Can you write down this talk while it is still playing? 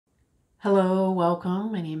Hello,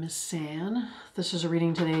 welcome. My name is San. This is a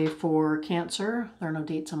reading today for Cancer. There are no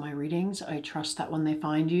dates on my readings. I trust that when they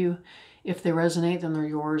find you, if they resonate, then they're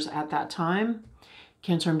yours at that time.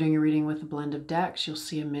 Cancer, I'm doing a reading with a blend of decks. You'll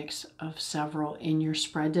see a mix of several in your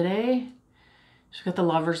spread today. So we've got the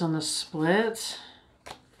Lovers on the split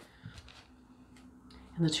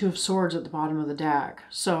and the Two of Swords at the bottom of the deck.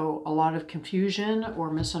 So a lot of confusion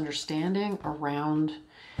or misunderstanding around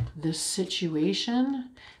this situation.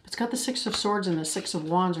 It's got the Six of Swords and the Six of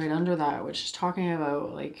Wands right under that, which is talking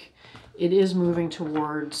about like it is moving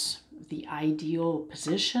towards the ideal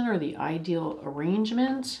position or the ideal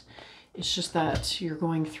arrangement. It's just that you're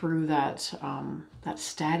going through that that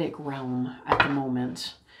static realm at the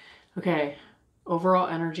moment. Okay, overall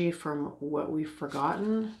energy from what we've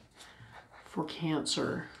forgotten for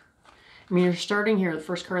Cancer. I mean, you're starting here. The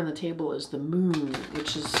first card on the table is the Moon,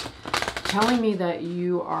 which is telling me that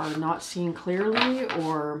you are not seeing clearly,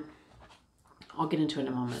 or I'll get into it in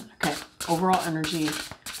a moment. Okay, overall energy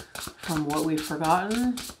from what we've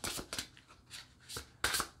forgotten.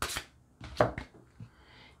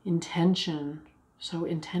 Intention. So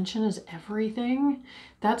intention is everything.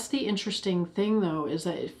 That's the interesting thing though, is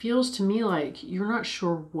that it feels to me like you're not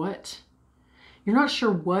sure what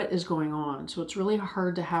is going on. So it's really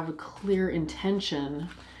hard to have a clear intention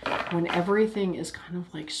when everything is kind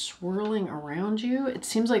of like swirling around you. It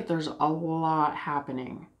seems like there's a lot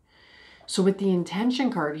happening. So with the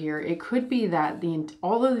intention card here, it could be that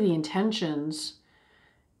all of the intentions,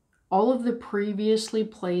 all of the previously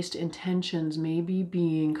placed intentions may be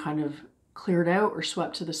being kind of cleared out or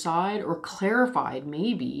swept to the side or clarified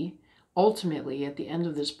maybe ultimately at the end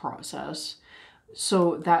of this process.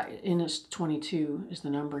 So that in 22 is the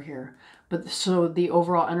number here. But so the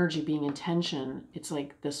overall energy being intention, it's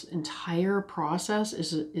like this entire process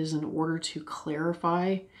is in order to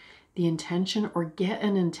clarify the intention or get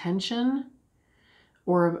an intention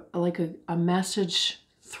or like a message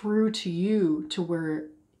through to you to where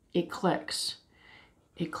it clicks.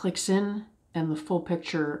 It clicks in and the full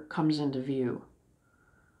picture comes into view.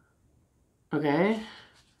 Okay?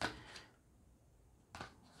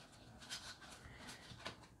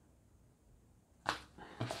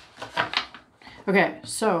 Okay,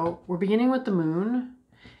 so we're beginning with the Moon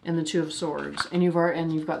and the Two of Swords, and you've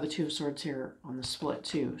got the Two of Swords here on the split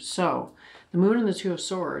too. So the Moon and the Two of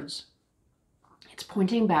Swords, it's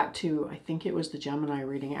pointing back to, I think it was the Gemini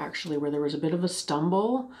reading actually, where there was a bit of a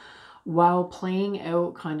stumble while playing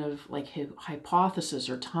out kind of like hypothesis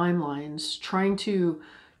or timelines, trying to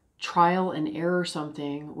trial and error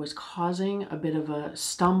something was causing a bit of a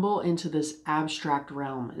stumble into this abstract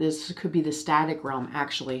realm. This could be the static realm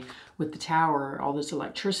actually, with the Tower, all this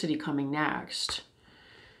electricity coming next.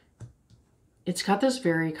 It's got this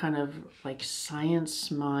very kind of like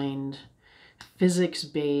science mind,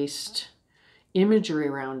 physics-based imagery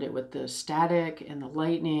around it with the static and the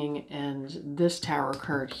lightning and this Tower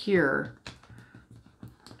card here.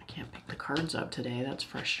 I can't pick the cards up today, that's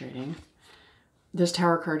frustrating. This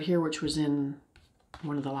Tower card here, which was in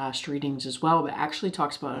one of the last readings as well, but actually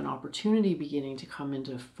talks about an opportunity beginning to come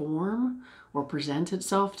into form or present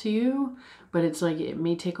itself to you. But it's like it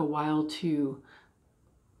may take a while to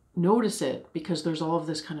notice it because there's all of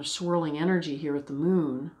this kind of swirling energy here with the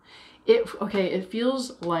Moon. It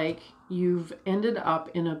feels like you've ended up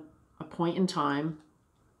in a point in time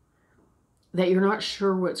that you're not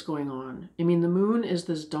sure what's going on. I mean, the Moon is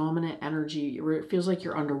this dominant energy where it feels like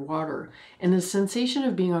you're underwater. And the sensation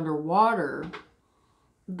of being underwater,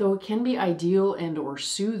 though it can be ideal and or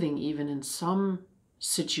soothing even in some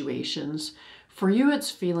situations, for you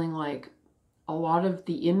it's feeling like a lot of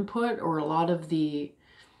the input or a lot of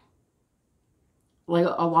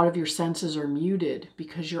your senses are muted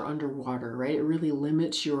because you're underwater, right? It really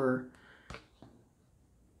limits your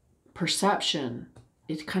perception.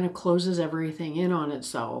 It kind of closes everything in on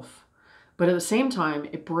itself. But at the same time,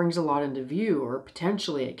 it brings a lot into view, or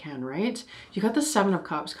potentially it can, right? You got the Seven of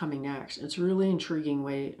Cups coming next. It's a really intriguing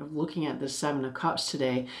way of looking at this Seven of Cups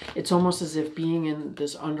today. It's almost as if being in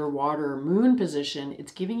this underwater Moon position,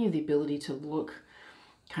 it's giving you the ability to look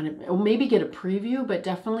kind of, or maybe get a preview, but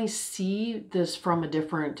definitely see this from a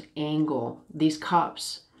different angle. These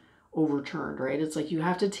cups overturned, right? It's like you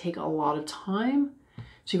have to take a lot of time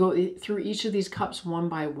to go through each of these cups one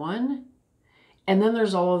by one. And then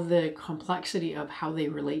there's all of the complexity of how they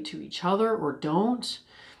relate to each other or don't.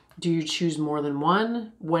 Do you choose more than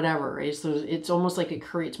one? Whatever. It's almost like it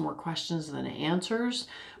creates more questions than it answers.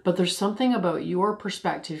 But there's something about your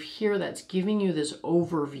perspective here that's giving you this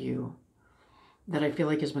overview that I feel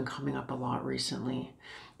like has been coming up a lot recently.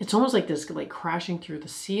 It's almost like this, like crashing through the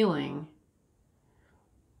ceiling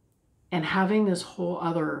and having this whole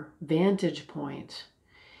other vantage point.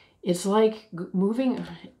 It's like moving,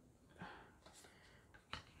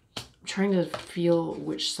 I'm trying to feel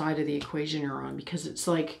which side of the equation you're on, because it's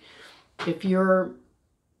like if you're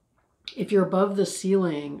above the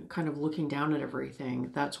ceiling kind of looking down at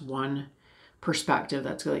everything, that's one perspective.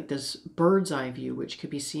 That's like this bird's eye view, which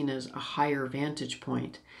could be seen as a higher vantage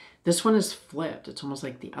point. This one is flipped. It's almost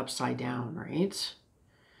like the upside down, right?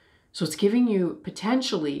 So it's giving you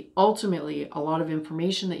potentially, ultimately, a lot of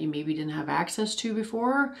information that you maybe didn't have access to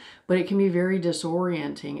before, but it can be very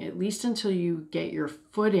disorienting, at least until you get your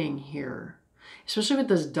footing here. Especially with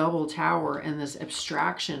this double tower and this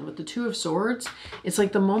abstraction with the Two of Swords, it's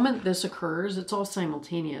like the moment this occurs, it's all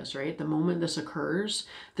simultaneous, right? The moment this occurs,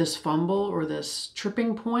 this fumble or this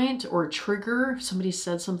tripping point or trigger, somebody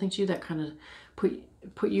said something to you that kind of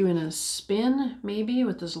put you in a spin, maybe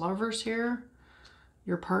with this Lovers here.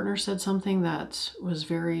 Your partner said something that was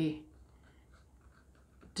very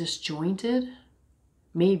disjointed,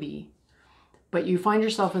 maybe. But you find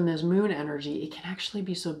yourself in this moon energy. It can actually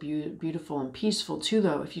be so beautiful and peaceful too,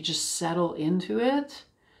 though, if you just settle into it.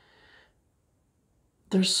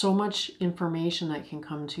 There's so much information that can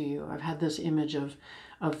come to you. I've had this image of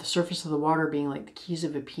the surface of the water being like the keys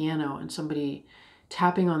of a piano and somebody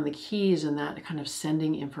tapping on the keys and that kind of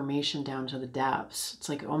sending information down to the depths. It's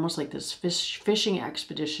like almost like this fishing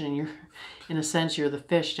expedition. And you're, in a sense, you're the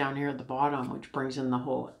fish down here at the bottom, which brings in the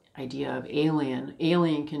whole idea of alien.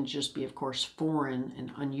 Alien can just be, of course, foreign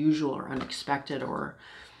and unusual or unexpected or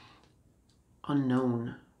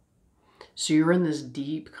unknown. So you're in this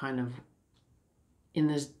deep kind of,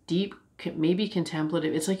 maybe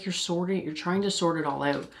contemplative. It's like you're trying to sort it all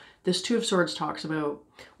out. This Two of Swords talks about,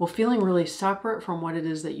 well, feeling really separate from what it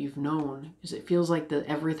is that you've known, because it feels like that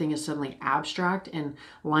everything is suddenly abstract and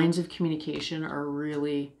lines of communication are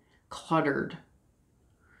really cluttered.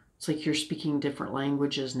 It's like you're speaking different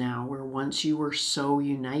languages now, where once you were so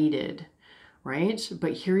united, right?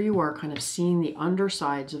 But here you are kind of seeing the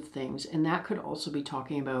undersides of things. And that could also be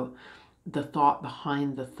talking about the thought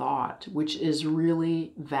behind the thought, which is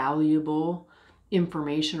really valuable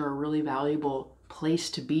information or a really valuable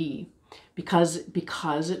place to be, because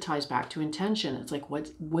it ties back to intention. It's like,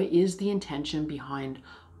 what is the intention behind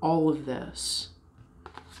all of this?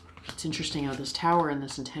 It's interesting how this tower and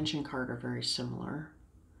this intention card are very similar.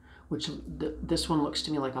 Which this one looks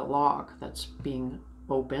to me like a lock that's being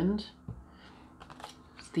opened.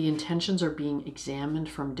 The intentions are being examined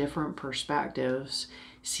from different perspectives,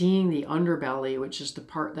 seeing the underbelly, which is the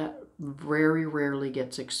part that very rarely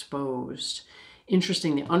gets exposed.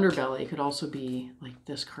 Interesting, the underbelly could also be like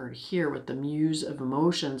this card here with the Muse of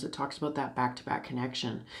Emotions. It talks about that back-to-back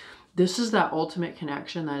connection. This is that ultimate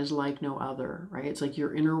connection that is like no other, right? It's like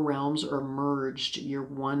your inner realms are merged. You're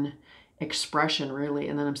one expression, really.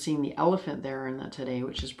 And then I'm seeing the elephant there in that today,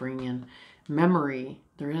 which is bringing in memory.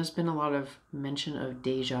 There has been a lot of mention of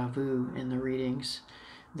deja vu in the readings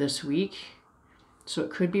this week. So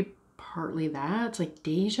it could be partly that. It's like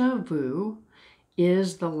deja vu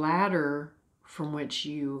is the ladder from which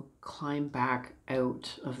you climb back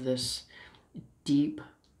out of this deep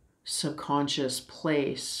subconscious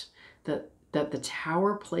place that the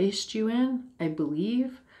tower placed you in, I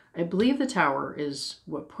believe. I believe the tower is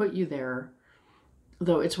what put you there,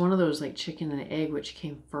 though it's one of those like chicken and egg, which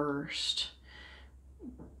came first.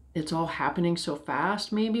 It's all happening so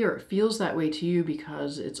fast, maybe, or it feels that way to you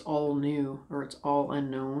because it's all new or it's all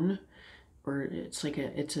unknown, or it's like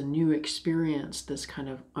it's a new experience, this kind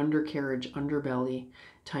of undercarriage, underbelly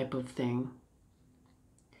type of thing.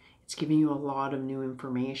 It's giving you a lot of new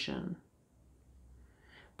information.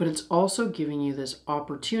 But it's also giving you this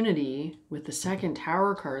opportunity with the second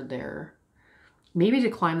tower card there, maybe to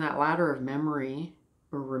climb that ladder of memory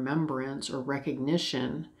or remembrance or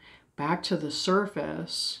recognition back to the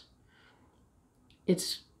surface.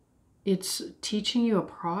 It's teaching you a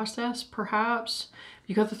process, perhaps.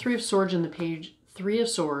 You got the Three of Swords and Three of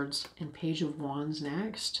Swords and Page of Wands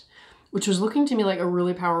next, which was looking to me like a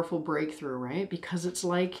really powerful breakthrough, right? Because it's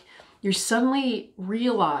like you suddenly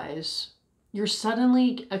realize, you're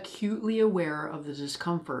suddenly acutely aware of the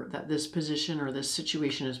discomfort that this position or this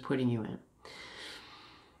situation is putting you in.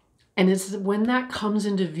 And it's when that comes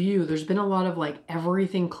into view, there's been a lot of like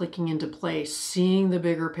everything clicking into place, seeing the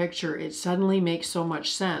bigger picture. It suddenly makes so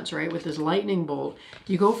much sense, right? With this lightning bolt,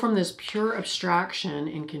 you go from this pure abstraction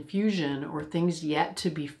and confusion or things yet to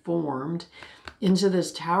be formed into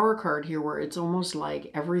this tower card here, where it's almost like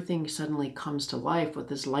everything suddenly comes to life with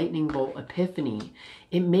this lightning bolt epiphany.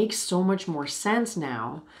 It makes so much more sense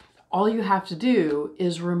now. All you have to do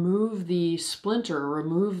is remove the splinter,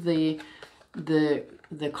 remove the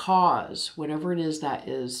cause, whatever it is that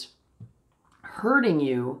is hurting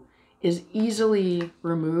you is easily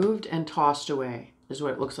removed and tossed away, is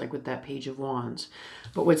what it looks like with that Page of Wands.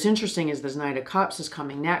 But what's interesting is this Knight of Cups is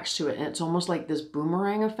coming next to it, and it's almost like this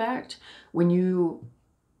boomerang effect. When you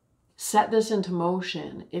set this into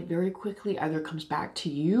motion, it very quickly either comes back to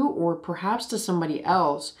you or perhaps to somebody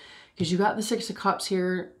else, because you got the Six of Cups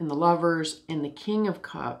here and the Lovers and the King of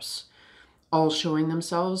Cups all showing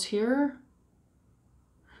themselves here,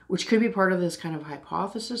 which could be part of this kind of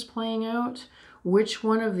hypothesis playing out. Which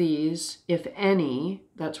one of these, if any,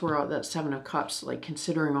 that's where that Seven of Cups, like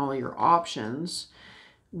considering all your options,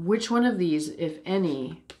 which one of these, if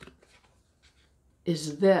any,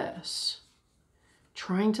 is this?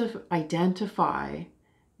 Trying to identify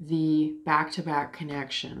the back-to-back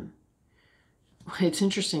connection. It's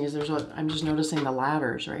interesting is I'm just noticing the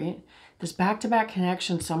ladders, right? This back-to-back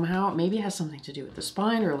connection somehow maybe has something to do with the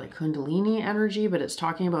spine or like Kundalini energy, but it's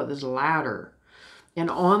talking about this ladder. And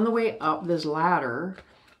on the way up this ladder,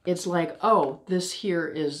 it's like, oh, this here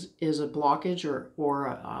is a blockage or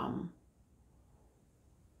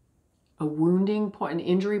a wounding point, an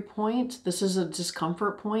injury point. This is a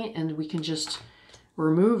discomfort point, and we can just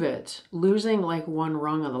remove it. Losing like one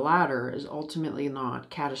rung of the ladder is ultimately not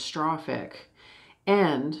catastrophic.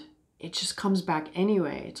 And it just comes back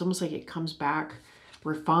anyway. It's almost like it comes back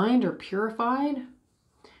refined or purified,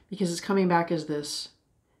 because it's coming back as this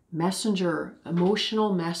messenger,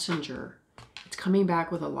 emotional messenger. It's coming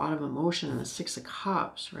back with a lot of emotion in the Six of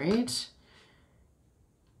Cups, right?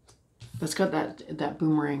 That's got that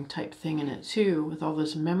boomerang type thing in it too, with all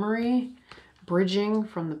this memory, bridging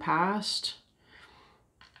from the past.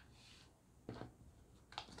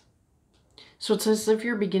 So it's as if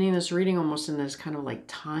you're beginning this reading almost in this kind of like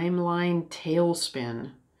timeline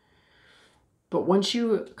tailspin. But once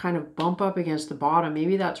you kind of bump up against the bottom,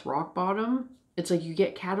 maybe that's rock bottom, it's like you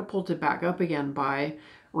get catapulted back up again by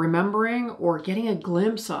remembering or getting a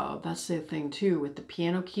glimpse of. That's the thing too, with the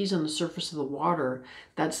piano keys on the surface of the water.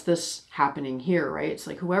 That's this happening here, right? It's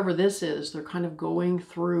like whoever this is, they're kind of going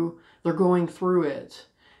through it.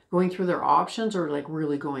 Going through their options, or like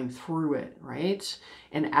really going through it, right?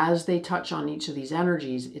 And as they touch on each of these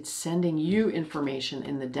energies, it's sending you information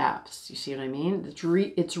in the depths. You see what I mean?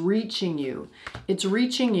 It's reaching you. It's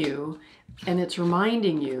reaching you, and it's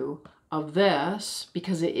reminding you of this,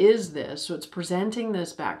 because it is this. So it's presenting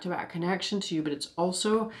this back-to-back connection to you, but it's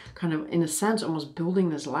also kind of, in a sense, almost building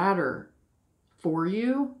this ladder for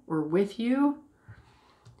you or with you.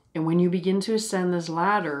 And when you begin to ascend this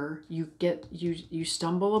ladder, you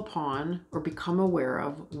stumble upon or become aware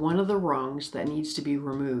of one of the rungs that needs to be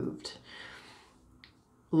removed.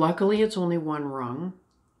 Luckily, it's only one rung.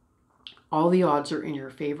 All the odds are in your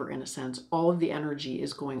favor, in a sense. All of the energy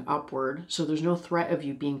is going upward. So there's no threat of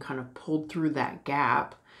you being kind of pulled through that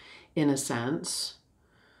gap, in a sense.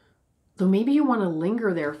 Though maybe you want to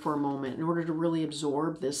linger there for a moment in order to really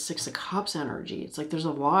absorb this Six of Cups energy. It's like there's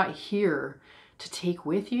a lot here to take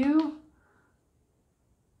with you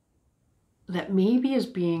that maybe is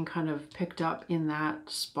being kind of picked up in that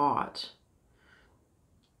spot.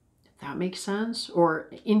 If that makes sense. Or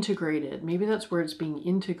integrated. Maybe that's where it's being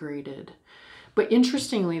integrated. But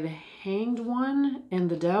interestingly, the Hanged One and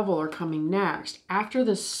the Devil are coming next after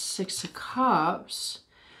the Six of Cups,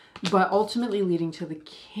 but ultimately leading to the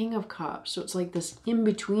King of Cups. So it's like this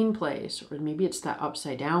in-between place, or maybe it's that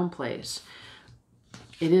upside down place.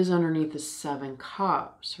 It is underneath the Seven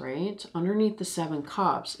Cups, right? Underneath the Seven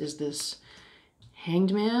Cups is this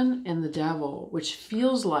Hanged Man and the Devil, which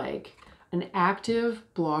feels like an active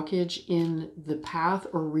blockage in the path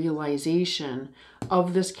or realization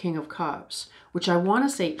of this King of Cups, which I want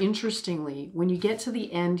to say, interestingly, when you get to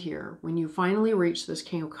the end here, when you finally reach this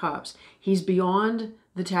King of Cups, he's beyond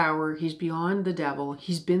the Tower, he's beyond the Devil,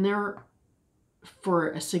 he's been there for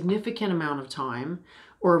a significant amount of time,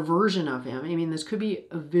 or a version of him. I mean, this could be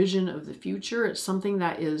a vision of the future. It's something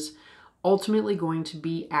that is ultimately going to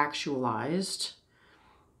be actualized.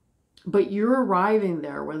 But you're arriving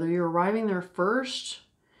there, whether you're arriving there first,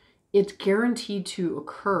 it's guaranteed to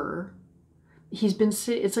occur.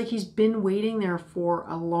 It's like he's been waiting there for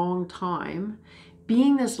a long time,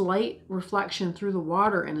 being this light reflection through the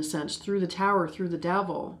water, in a sense, through the Tower, through the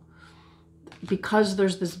Devil. Because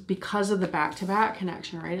because of the back-to-back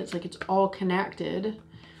connection, right? It's like it's all connected.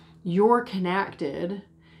 You're connected,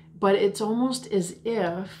 but it's almost as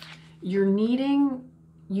if you need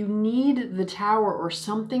the Tower or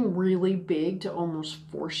something really big to almost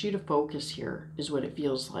force you to focus here, is what it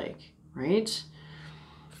feels like, right?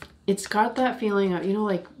 It's got that feeling of,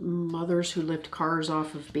 like mothers who lift cars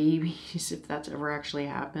off of babies, if that's ever actually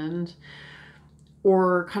happened.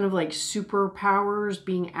 Or kind of like superpowers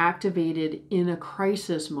being activated in a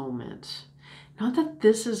crisis moment. Not that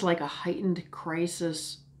this is like a heightened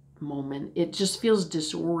crisis moment. It just feels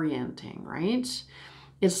disorienting, right?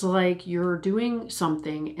 It's like you're doing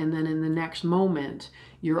something and then in the next moment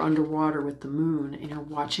you're underwater with the moon and you're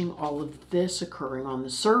watching all of this occurring on the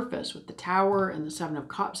surface with the Tower and the Seven of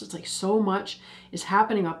Cups. It's like so much is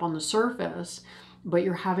happening up on the surface, but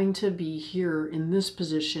you're having to be here in this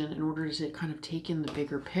position in order to kind of take in the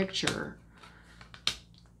bigger picture.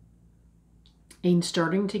 And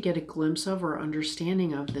starting to get a glimpse of or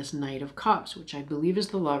understanding of this Knight of Cups, which I believe is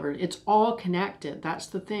the Lover. It's all connected. That's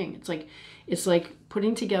the thing. It's like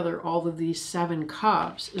putting together all of these 7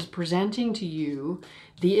 cups is presenting to you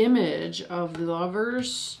the image of the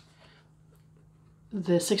Lovers,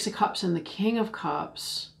 the 6 of Cups, and the King of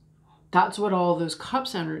Cups. That's what all those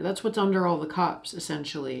cups under. That's what's under all the cups,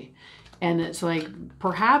 essentially. And it's like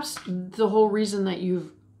perhaps the whole reason that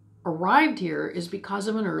you've arrived here is because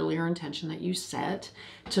of an earlier intention that you set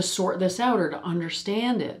to sort this out or to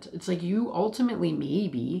understand it. It's like you ultimately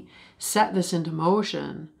maybe set this into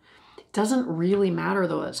motion. It doesn't really matter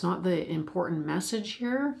though. That's not the important message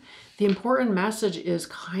here. The important message is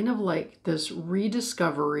kind of like this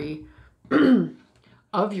rediscovery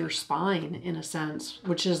of your spine in a sense,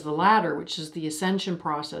 which is the ladder, which is the ascension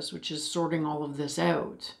process, which is sorting all of this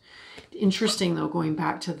out. Interesting though, going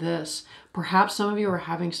back to this, perhaps some of you are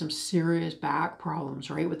having some serious back problems,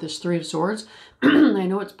 right? With this 3 of Swords. I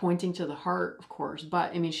know it's pointing to the heart, of course,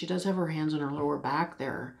 but I mean, she does have her hands on her lower back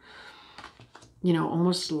there. You know,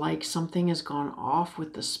 almost like something has gone off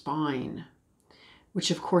with the spine,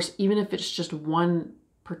 which of course, even if it's just one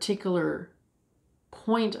particular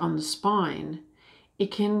point on the spine, it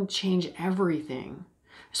can change everything.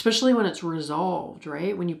 Especially when it's resolved,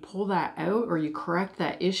 right? When you pull that out or you correct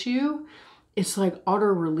that issue, it's like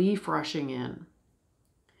utter relief rushing in.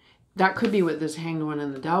 That could be what this Hanged One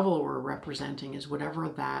and the Devil were representing, is whatever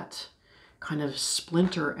that kind of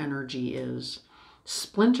splinter energy is.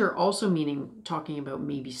 Splinter also meaning talking about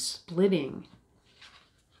maybe splitting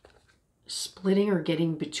or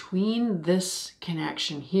getting between this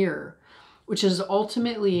connection here, which is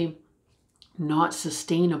ultimately not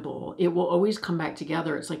sustainable. It will always come back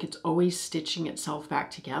together. It's like it's always stitching itself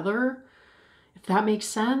back together, if that makes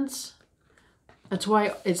sense. That's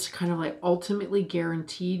why it's kind of like ultimately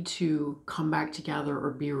guaranteed to come back together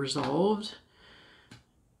or be resolved.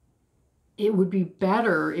 It would be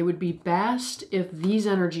better, it would be best if these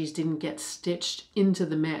energies didn't get stitched into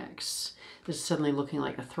the mix. This is suddenly looking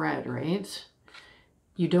like a thread, right?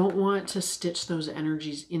 You don't want to stitch those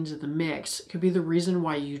energies into the mix. It could be the reason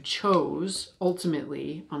why you chose,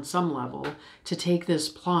 ultimately, on some level, to take this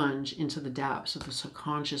plunge into the depths of the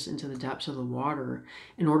subconscious, into the depths of the water,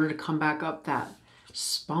 in order to come back up that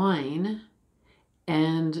spine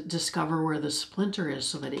and discover where the splinter is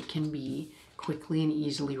so that it can be quickly and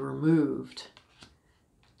easily removed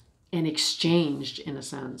and exchanged, in a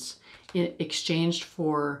sense. Exchanged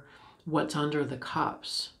for what's under the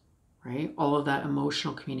cups. Right? All of that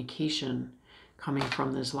emotional communication coming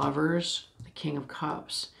from this Lovers, the King of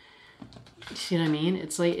Cups. You see what I mean?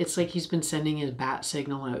 It's like he's been sending his bat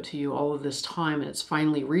signal out to you all of this time and it's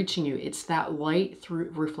finally reaching you. It's that light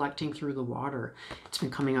reflecting through the water. It's been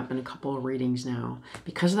coming up in a couple of readings now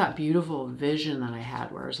because of that beautiful vision that I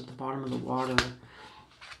had where I was at the bottom of the water.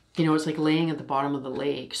 You know, it's like laying at the bottom of the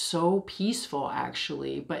lake. So peaceful,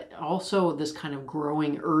 actually, but also this kind of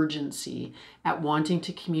growing urgency at wanting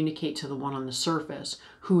to communicate to the one on the surface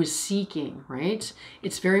who is seeking, right?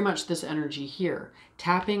 It's very much this energy here,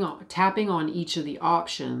 tapping on each of the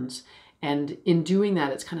options. And in doing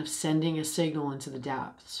that, it's kind of sending a signal into the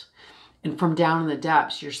depths. And from down in the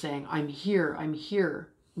depths, you're saying, I'm here, I'm here.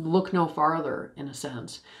 Look no farther, in a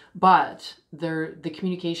sense. But the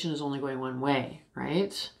communication is only going one way,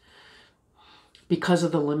 right? Because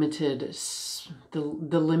of the limitations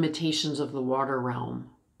of the water realm.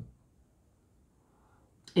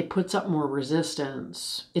 It puts up more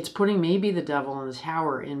resistance. It's putting maybe the Devil and the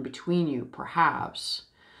Tower in between you, perhaps.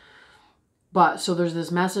 But so there's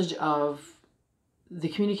this message of the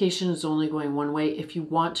communication is only going one way. If you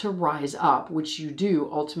want to rise up, which you do,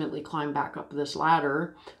 ultimately climb back up this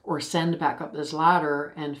ladder or send back up this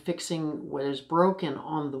ladder and fixing what is broken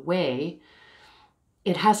on the way,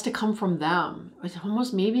 it has to come from them. It's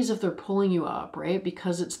almost maybe as if they're pulling you up, right?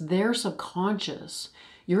 Because it's their subconscious.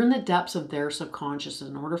 You're in the depths of their subconscious.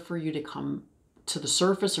 In order for you to come to the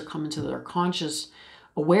surface or come into their conscious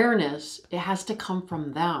awareness, it has to come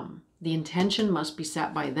from them. The intention must be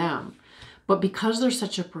set by them. But because there's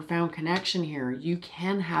such a profound connection here, you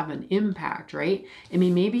can have an impact, right? I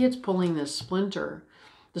mean, maybe it's pulling this splinter.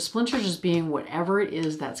 The splinter just being whatever it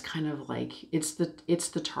is that's kind of like, it's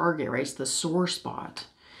the target, right? It's the sore spot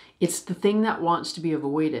It's the thing that wants to be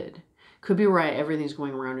avoided. Could be right, everything's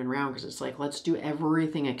going round and round because it's like, let's do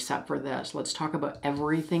everything except for this. Let's talk about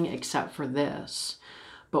everything except for this.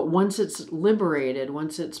 But once it's liberated,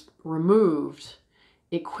 once it's removed,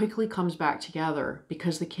 it quickly comes back together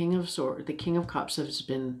because the King of Cups has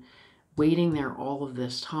been waiting there all of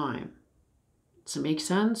this time. Does it make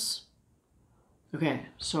sense? Okay,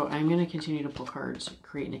 so I'm going to continue to pull cards,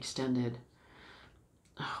 create an extended.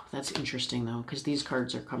 Oh, that's interesting though, because these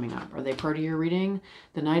cards are coming up. Are they part of your reading?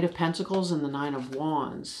 The Knight of Pentacles and the Nine of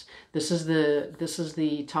Wands. This is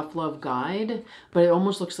the tough love guide, but it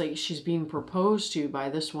almost looks like she's being proposed to by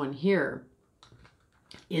this one here.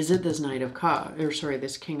 Is it this Knight of Cups, or sorry,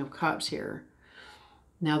 this King of Cups here?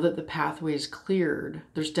 Now that the pathway is cleared,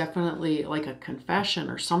 there's definitely like a confession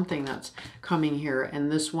or something that's coming here.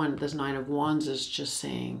 And this one, this Nine of Wands, is just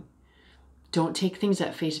saying, don't take things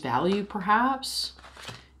at face value, perhaps.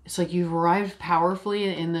 It's like you've arrived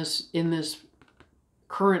powerfully in this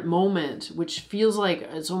current moment, which feels like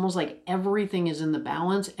it's almost like everything is in the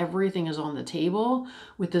balance. Everything is on the table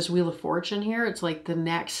with this Wheel of Fortune here. It's like the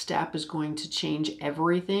next step is going to change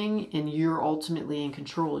everything and you're ultimately in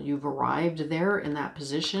control. You've arrived there in that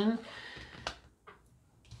position.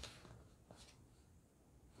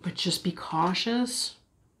 But just be cautious.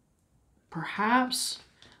 Perhaps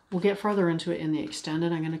we'll get further into it in the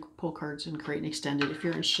extended. I'm going to pull cards and create an extended if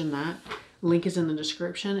you're interested in that. Link is in the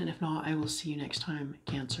description, and if not, I will see you next time,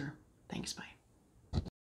 Cancer. Thanks, bye.